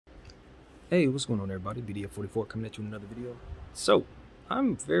Hey, what's going on, everybody? BDF44 coming at you with another video. So,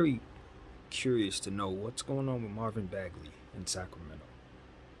 I'm very curious to know what's going on with Marvin Bagley in Sacramento.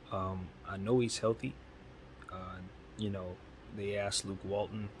 I know he's healthy. Uh, you know, they asked Luke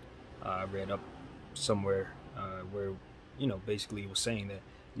Walton. I read up somewhere where, basically it was saying that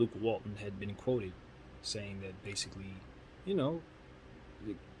Luke Walton had been quoted saying that basically,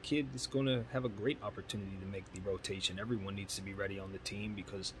 the kid is going to have a great opportunity to make the rotation. Everyone needs to be ready on the team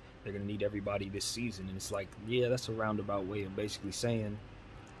because they're going to need everybody this season. And it's like, yeah, that's a roundabout way of basically saying,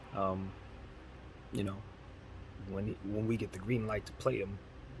 you know, when we get the green light to play him,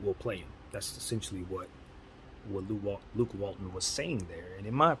 we'll play him. That's essentially what Luke Walton was saying there. And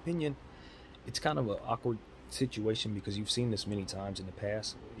in my opinion, it's kind of an awkward situation because you've seen this many times in the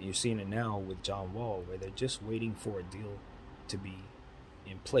past. You're seeing it now with John Wall, where they're just waiting for a deal to be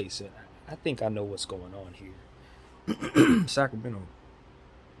in place. And I think I know what's going on here. Sacramento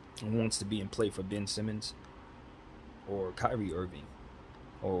wants to be in play for Ben Simmons or Kyrie Irving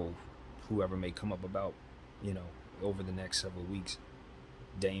or whoever may come up about, over the next several weeks.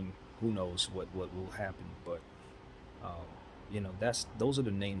 Dame, who knows what will happen, but those are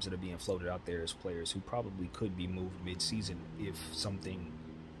the names that are being floated out there as players who probably could be moved mid-season if something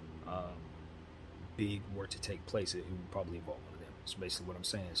big were to take place. It would probably involve one of them. That's basically what I'm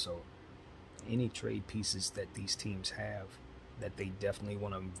saying. So any trade pieces that these teams have that they definitely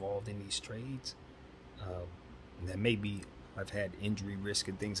want to involve in these trades, that maybe I've had injury risk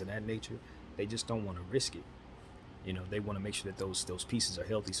and things of that nature, they just don't want to risk it. They want to make sure that those pieces are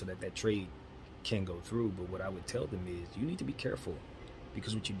healthy so that trade can go through. But what I would tell them is you need to be careful,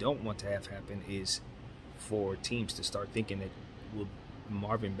 because what you don't want to have happen is for teams to start thinking that, well,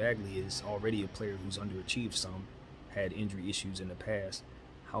 Marvin Bagley is already a player who's underachieved some, had injury issues in the past.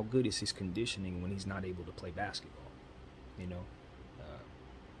 How good is his conditioning when he's not able to play basketball?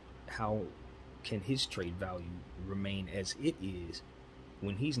 How can his trade value remain as it is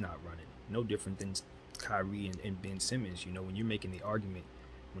when he's not running? No different than Kyrie and Ben Simmons. When you're making the argument,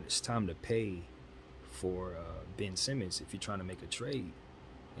 when it's time to pay for Ben Simmons, if you're trying to make a trade,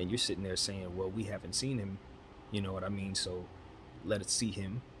 and you're sitting there saying, well, we haven't seen him, you know what I mean, so let us see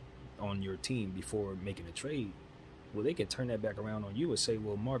him on your team before making a trade. Well, they can turn that back around on you and say,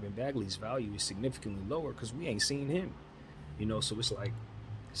 well, Marvin Bagley's value is significantly lower because we ain't seen him. So it's like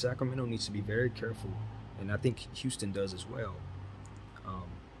Sacramento needs to be very careful, and I think Houston does as well,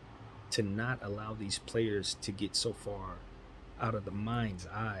 to not allow these players to get so far out of the mind's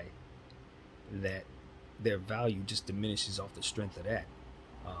eye that their value just diminishes off the strength of that.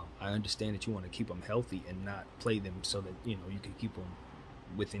 I understand that you want to keep them healthy and not play them so that you can keep them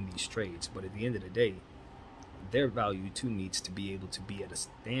within these trades, but at the end of the day, their value too needs to be able to be at a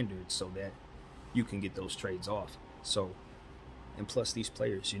standard so that you can get those trades off. So, and plus these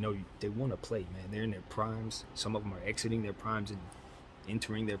players, they want to play, man. They're in their primes. Some of them are exiting their primes and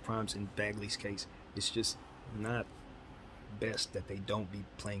entering their primes. In Bagley's case, it's just not best that they don't be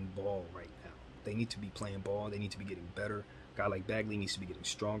playing ball right now. They need to be playing ball. They need to be getting better. A guy like Bagley needs to be getting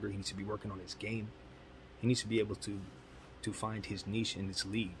stronger. He needs to be working on his game. He needs to be able to find his niche in this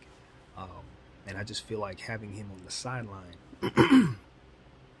league. And I just feel like having him on the sideline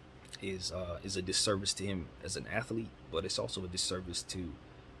is a disservice to him as an athlete, but it's also a disservice to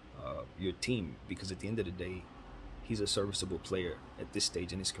your team, because at the end of the day, he's a serviceable player at this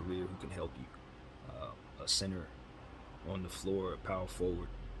stage in his career who can help you. A center on the floor, a power forward,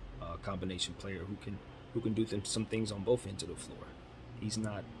 combination player who can do some things on both ends of the floor. He's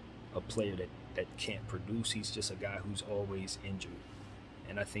not a player that can't produce. He's just a guy who's always injured,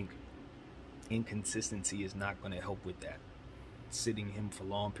 and I think inconsistency is not going to help with that. Sitting him for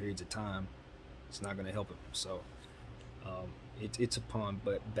long periods of time, it's not going to help him. So it's upon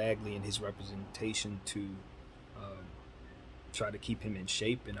Bagley and his representation to try to keep him in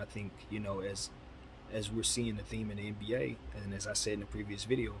shape. And I think as we're seeing the theme in the NBA, and as I said in the previous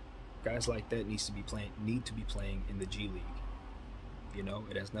video, guys like that need to be playing in the G League.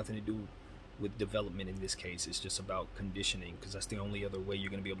 It has nothing to do with development in this case. It's just about conditioning, because that's the only other way you're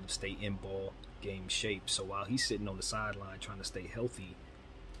going to be able to stay in ball game shape. So while he's sitting on the sideline trying to stay healthy,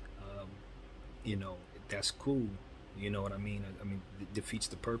 that's cool. You know what I mean? It defeats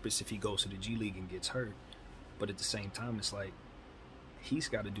the purpose if he goes to the G League and gets hurt. But at the same time, it's like he's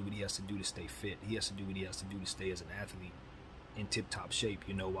got to do what he has to do to stay fit. He has to do what he has to do to stay as an athlete in tip-top shape,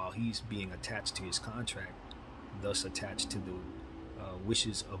 while he's being attached to his contract, thus attached to the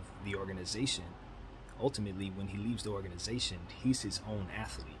wishes of the organization. Ultimately, when he leaves the organization, he's his own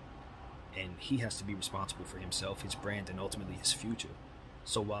athlete, and he has to be responsible for himself, his brand, and ultimately his future.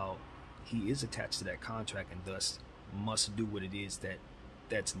 So while he is attached to that contract and thus must do what it is that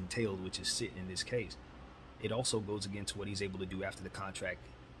that's entailed, which is sit in this case. It also goes against what he's able to do after the contract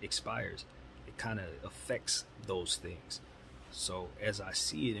expires. It kind of affects those things. So as I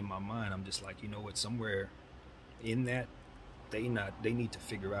see it in my mind, I'm just like, you know what, somewhere in that, they need to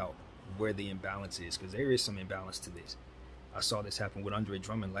figure out where the imbalance is, because there is some imbalance to this. I saw this happen with Andre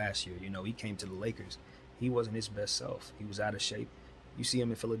Drummond last year. You know, he came to the Lakers. He wasn't his best self. He was out of shape. You see him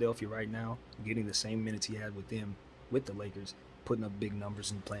in Philadelphia right now, getting the same minutes he had with them, with the Lakers, putting up big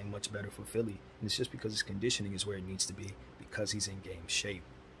numbers and playing much better for Philly. And it's just because his conditioning is where it needs to be, because he's in game shape.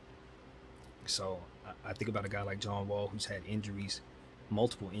 So I think about a guy like John Wall, who's had injuries,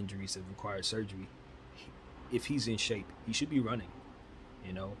 multiple injuries that require surgery. If he's in shape, he should be running.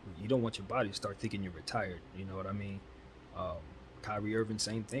 You know, you don't want your body to start thinking you're retired. You know what I mean? Kyrie Irving,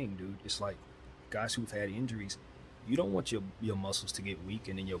 same thing, dude. It's like guys who've had injuries, you don't want your muscles to get weak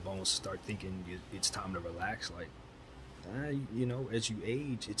and then your bones start thinking it's time to relax. Like, you know, as you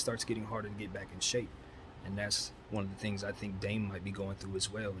age, it starts getting harder to get back in shape. And that's one of the things I think Dame might be going through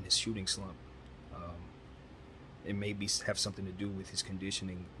as well in his shooting slump. It may have something to do with his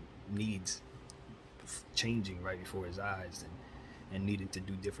conditioning needs changing right before his eyes and needing to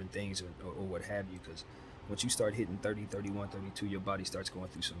do different things or what have you. Because once you start hitting 30, 31, 32, your body starts going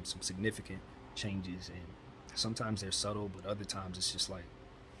through some significant changes. And sometimes they're subtle, but other times it's just like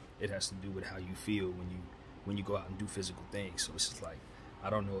it has to do with how you feel when you go out and do physical things. So it's just like, I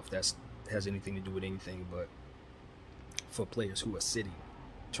don't know if that has anything to do with anything, but for players who are sitting,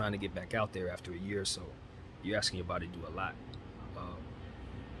 trying to get back out there after a year or so, you're asking your body to do a lot.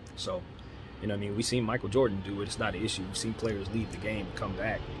 So, you know what I mean? We've seen Michael Jordan do it. It's not an issue. We've seen players leave the game and come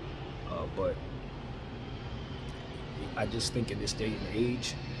back. But I just think in this day and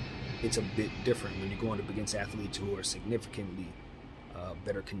age, it's a bit different when you're going up against athletes who are significantly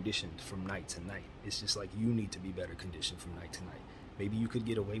better conditioned from night to night. It's just like you need to be better conditioned from night to night. Maybe you could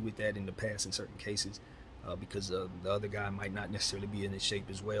get away with that in the past in certain cases because the other guy might not necessarily be in his shape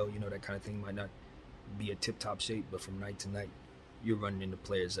as well. You know, that kind of thing might not be a tip-top shape, but from night to night, you're running into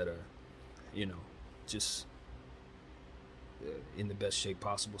players that are, you know, just in the best shape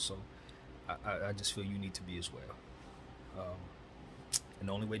possible. So I just feel you need to be as well. And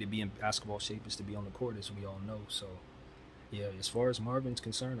the only way to be in basketball shape is to be on the court, as we all know. So, yeah, as far as Marvin's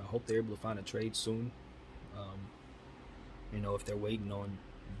concerned, I hope they're able to find a trade soon. You know, if they're waiting on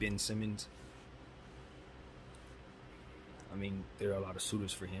Ben Simmons, I mean, there are a lot of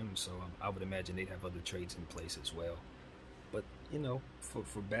suitors for him, so I would imagine they'd have other trades in place as well. But, you know,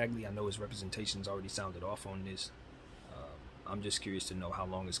 for Bagley, I know his representation's already sounded off on this. I'm just curious to know how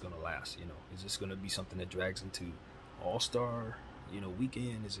long it's going to last. You know, is this going to be something that drags into All-Star, you know,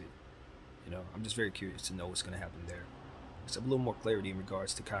 weekend? Is it, you know, I'm just very curious to know what's going to happen there. Let's have a little more clarity in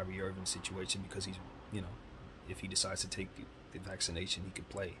regards to Kyrie Irving's situation, because he's, you know, if he decides to take the vaccination, he could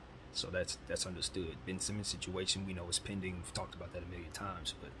play. So that's understood. Ben Simmons' situation, we know, is pending. We've talked about that a million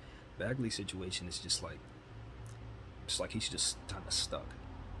times. But Bagley's situation is just like, it's like he's just kind of stuck.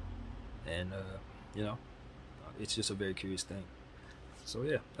 And, you know, it's just a very curious thing. So,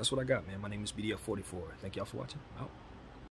 yeah, that's what I got, man. My name is BDF44. Thank y'all for watching. Out.